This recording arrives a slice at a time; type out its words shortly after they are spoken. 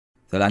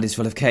The land is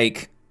full of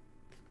cake.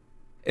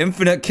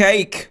 Infinite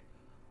cake.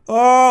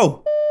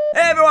 Oh!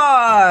 Hey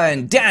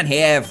everyone! Dan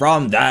here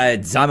from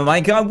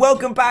TheDiamondMinecart.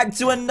 Welcome back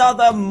to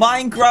another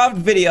Minecraft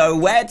video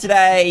where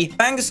today,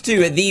 thanks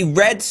to the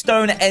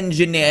Redstone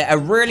Engineer, a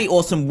really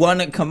awesome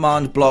one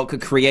command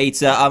block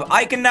creator,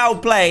 I can now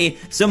play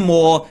some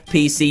more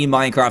PC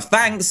Minecraft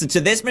thanks to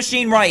this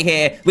machine right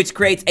here, which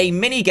creates a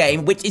mini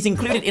game which is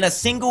included in a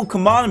single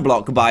command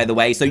block, by the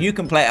way, so you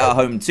can play it at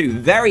home too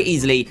very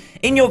easily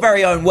in your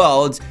very own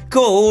world,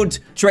 called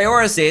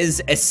Trayaurus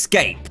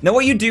Escape. Now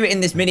what you do in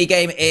this mini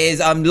game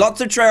is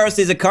lots of Trayaurus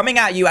are coming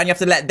at you and you have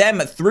to let them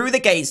through the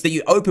gates that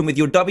you open with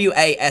your W,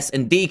 A, S,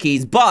 and D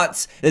keys,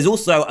 but there's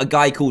also a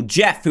guy called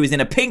Jeff who is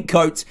in a pink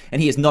coat and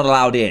he is not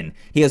allowed in.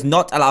 He is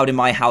not allowed in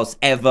my house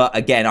ever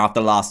again after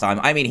last time.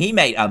 I mean, he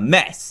made a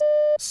mess.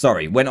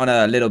 Sorry, went on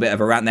a little bit of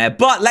a rant there,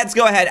 but let's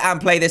go ahead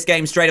and play this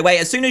game straight away.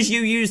 As soon as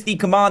you use the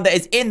command that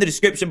is in the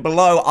description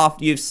below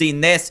after you've seen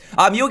this,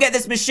 you'll get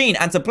this machine,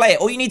 and to play it,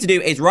 all you need to do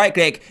is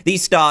right-click the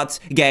Start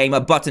Game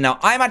button. Now,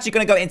 I'm actually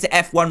going to go into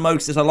F1 mode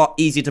because it's a lot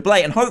easier to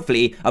play, and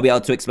hopefully, I'll be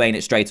able to explain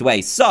it straight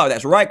away. So,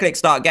 let's right-click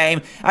Start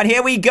Game, and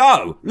here we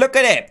go. Look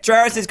at it.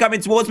 Trayaurus is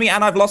coming towards me,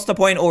 and I've lost a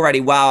point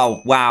already.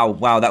 Wow,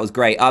 that was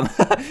great.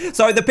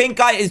 So, the pink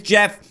guy is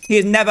Jeff. He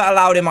is never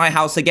allowed in my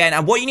house again,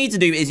 and what you need to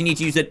do is you need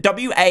to use the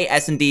W, A,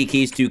 S, and D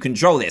keys to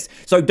control this.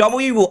 So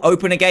W will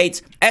open a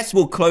gate, S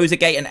will close a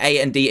gate, and A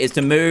and D is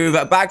to move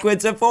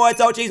backwards and forwards.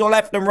 Oh, geez, or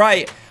left and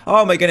right.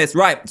 Oh, my goodness.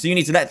 Right, so you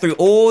need to let through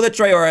all the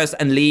Trayaurus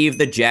and leave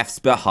the Jeffs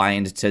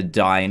behind to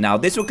die. Now,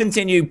 this will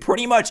continue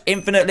pretty much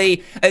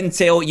infinitely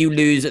until you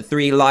lose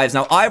 3 lives.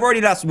 Now, I've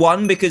already lost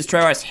 1 because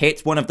Trayaurus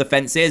hit one of the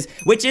fences,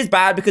 which is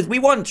bad because we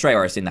want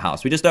Trayaurus in the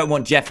house. We just don't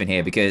want Jeff in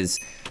here because,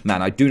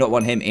 man, I do not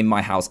want him in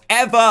my house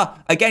ever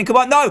again. Come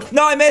on.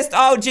 No, I missed.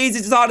 Oh, geez,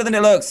 this is harder than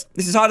it looks.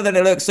 This is harder than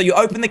it looks. So you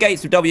open the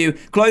gates with W,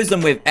 close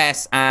them with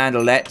S,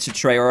 and let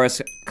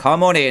Trayaurus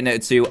come on in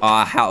to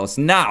our house.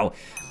 Now,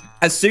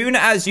 as soon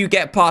as you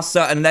get past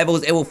certain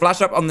levels, it will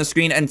flash up on the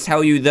screen and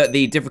tell you that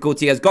the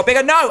difficulty has got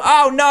bigger. No!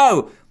 Oh,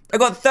 no! I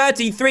got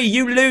 33.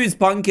 You lose,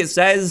 punk, it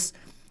says.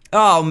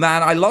 Oh,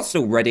 man, I lost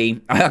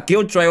already. I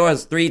killed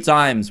Trayaurus 3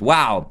 times.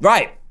 Wow.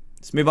 Right.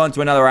 Let's move on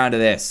to another round of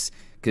this,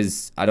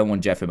 because I don't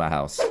want Jeff in my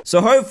house.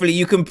 So hopefully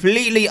you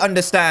completely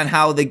understand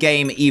how the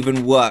game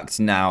even worked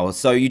now.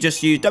 So you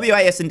just use W,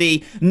 A, S, and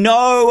D.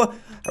 No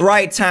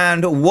right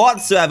hand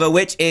whatsoever,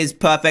 which is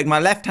perfect. My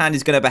left hand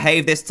is going to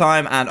behave this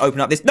time and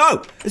open up this.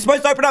 No! It's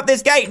supposed to open up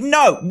this gate.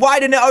 No! Why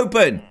didn't it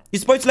open?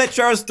 You're supposed to let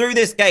Trayaurus through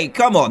this gate.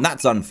 Come on,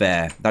 that's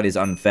unfair. That is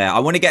unfair. I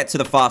want to get to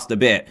the faster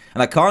bit,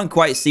 and I can't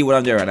quite see what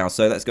I'm doing right now.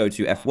 So let's go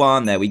to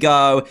F1. There we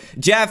go.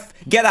 Jeff,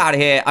 get out of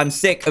here. I'm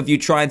sick of you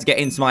trying to get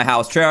into my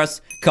house.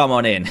 Trayaurus, come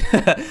on in.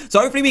 So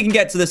hopefully we can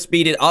get to the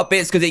speeded up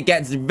bits because it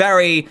gets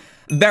very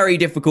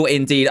difficult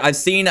indeed. I've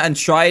seen and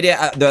tried it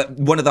at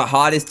one of the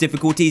hardest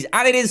difficulties,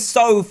 and it is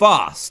so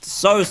fast.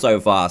 So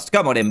fast.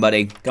 Come on in,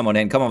 buddy. Come on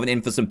in. Come on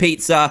in for some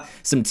pizza,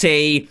 some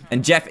tea,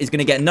 and Jeff is going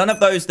to get none of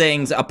those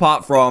things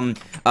apart from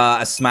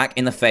a smack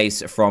in the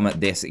face from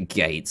this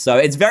gate. So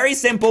it's very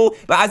simple,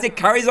 but as it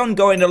carries on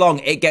going along,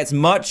 it gets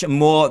much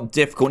more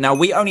difficult. Now,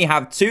 we only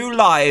have 2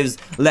 lives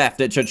left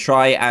to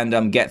try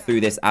and get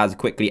through this as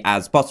quickly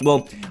as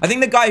possible. I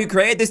think the guy who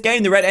created this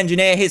game, the Red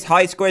Engineer, his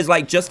high score is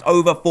like just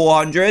over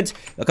 400.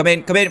 Come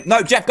in.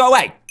 No, Jeff, go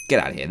away.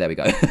 Get out of here. There we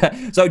go.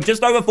 So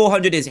just over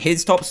 400 is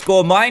his top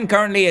score. Mine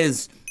currently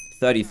is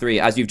 33,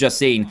 as you've just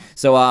seen.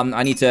 So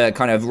I need to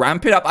kind of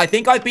ramp it up. I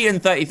think I've beaten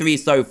 33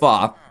 so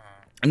far.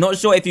 I'm not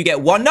sure if you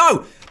get 1.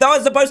 No! That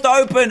was supposed to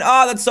open.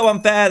 Oh, that's so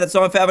unfair. That's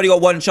so unfair. I've only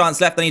got 1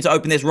 chance left. I need to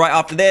open this right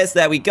after this.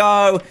 There we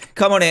go.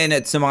 Come on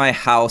in to my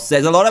house.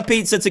 There's a lot of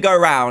pizza to go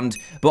around,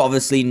 but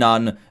obviously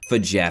none for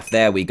Jeff.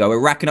 There we go.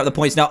 We're racking up the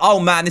points now. Oh,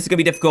 man, this is going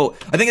to be difficult.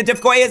 I think the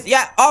difficulty is...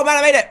 Yeah. Oh, man,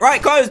 I made it.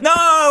 Right, close. No!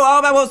 Oh,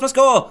 man, what's my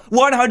score?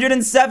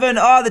 107.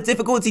 Oh, the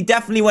difficulty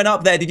definitely went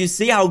up there. Did you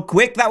see how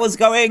quick that was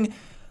going?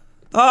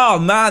 Oh,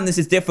 man, this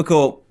is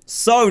difficult.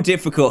 So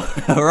difficult.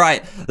 All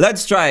right,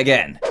 let's try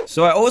again.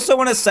 So I also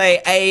want to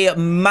say a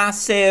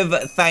massive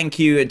thank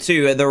you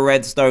to the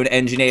Redstone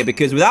Engineer,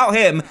 because without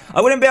him,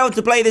 I wouldn't be able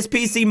to play this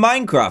PC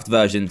Minecraft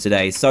version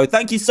today. So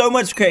thank you so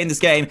much for creating this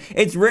game.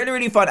 It's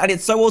really fun, and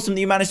it's so awesome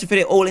that you managed to fit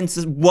it all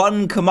into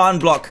 1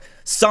 command block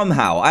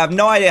somehow. I have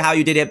no idea how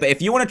you did it, but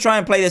if you want to try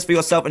and play this for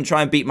yourself and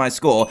try and beat my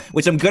score,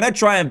 which I'm going to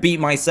try and beat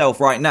myself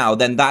right now,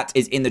 then that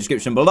is in the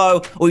description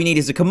below. All you need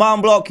is a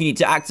command block. You need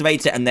to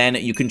activate it, and then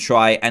you can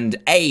try and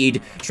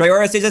aid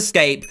Trayaurus'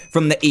 escape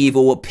from the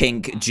evil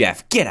pink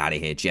Jeff. Get out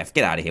of here, Jeff.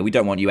 Get out of here. We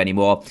don't want you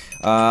anymore.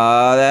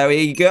 There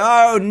we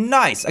go.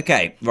 Nice.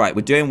 Okay. Right.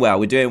 We're doing well.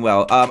 We're doing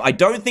well. I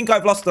don't think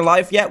I've lost a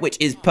life yet, which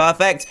is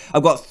perfect.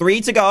 I've got 3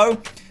 to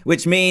go.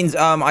 which means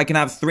I can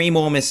have 3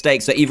 more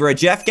mistakes. So either a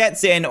Jeff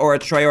gets in or a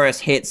Trayaurus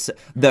hits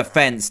the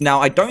fence. Now,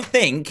 I don't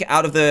think,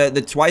 out of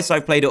the twice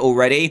I've played it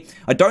already,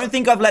 I don't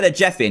think I've let a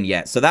Jeff in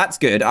yet. So that's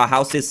good. Our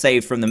house is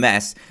saved from the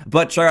mess.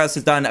 But Trayaurus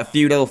has done a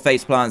few little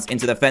face plants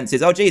into the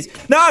fences. Oh, geez.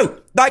 No!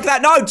 Like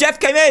that. No, Jeff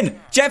came in.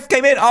 Jeff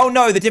came in. Oh,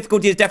 no. The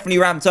difficulty is definitely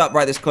ramped up.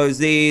 Right, let's close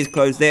these.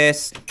 Close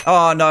this.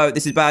 Oh, no.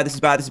 This is bad. This is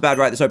bad. This is bad.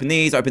 Right, let's open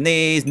these. Open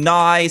these.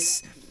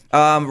 Nice.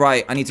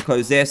 Right, I need to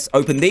close this.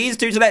 Open these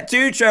two to let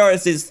 2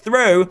 Trayauruses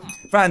through.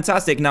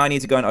 Fantastic. Now I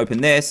need to go and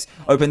open this,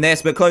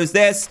 but close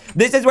this.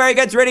 This is where it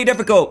gets really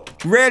difficult.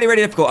 Really,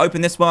 really difficult.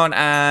 Open this one,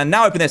 and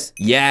now open this.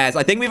 Yes,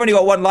 I think we've only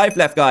got 1 life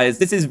left, guys.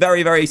 This is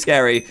very, very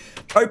scary.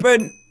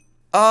 Open.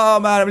 Oh,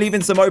 man, I'm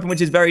leaving some open,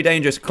 which is very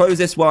dangerous. Close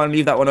this one,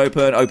 leave that one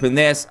open. Open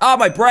this. Oh,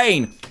 my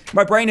brain.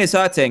 My brain is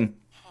hurting.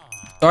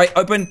 All right,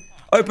 open.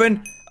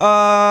 Open.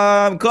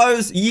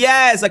 Close.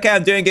 Yes. Okay,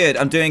 I'm doing good.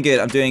 I'm doing good.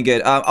 I'm doing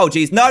good. Oh,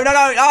 geez. No, no,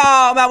 no.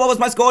 Oh, man, what was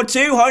my score?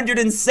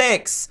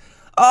 206.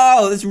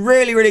 Oh, that's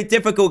really, really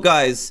difficult,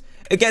 guys.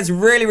 It gets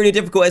really, really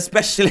difficult,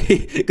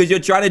 especially because you're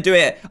trying to do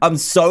it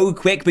so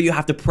quick, but you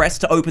have to press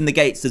to open the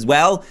gates as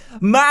well.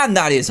 Man,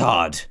 that is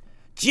hard.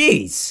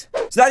 Jeez.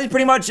 So that is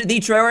pretty much the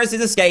Trayaurus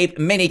Escape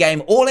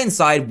minigame, all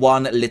inside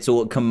one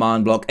little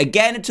command block.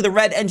 Again, to the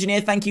Red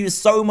Engineer, thank you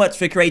so much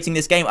for creating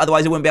this game.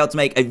 Otherwise, I wouldn't be able to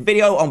make a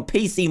video on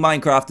PC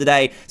Minecraft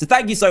today. So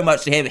thank you so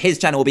much to him. His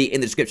channel will be in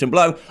the description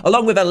below,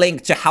 along with a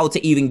link to how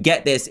to even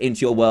get this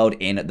into your world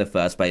in the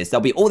first place.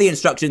 There'll be all the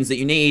instructions that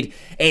you need.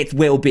 It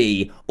will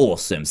be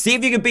awesome. See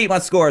if you can beat my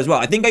score as well.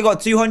 I think I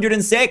got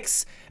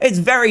 206. It's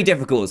very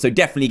difficult, so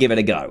definitely give it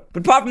a go.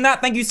 But apart from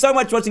that, thank you so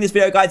much for watching this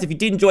video, guys. If you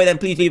did enjoy, then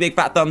please leave a big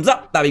fat thumbs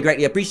up. That'd be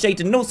greatly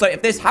appreciated. And also,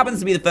 if this happens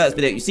to be the first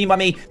video you see by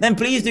me, then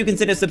please do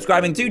consider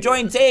subscribing to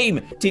join Team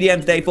TDM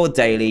today for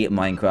daily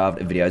Minecraft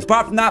videos.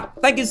 Apart from that,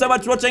 thank you so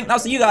much for watching, and I'll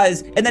see you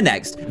guys in the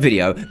next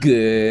video.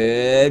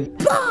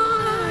 Goodbye!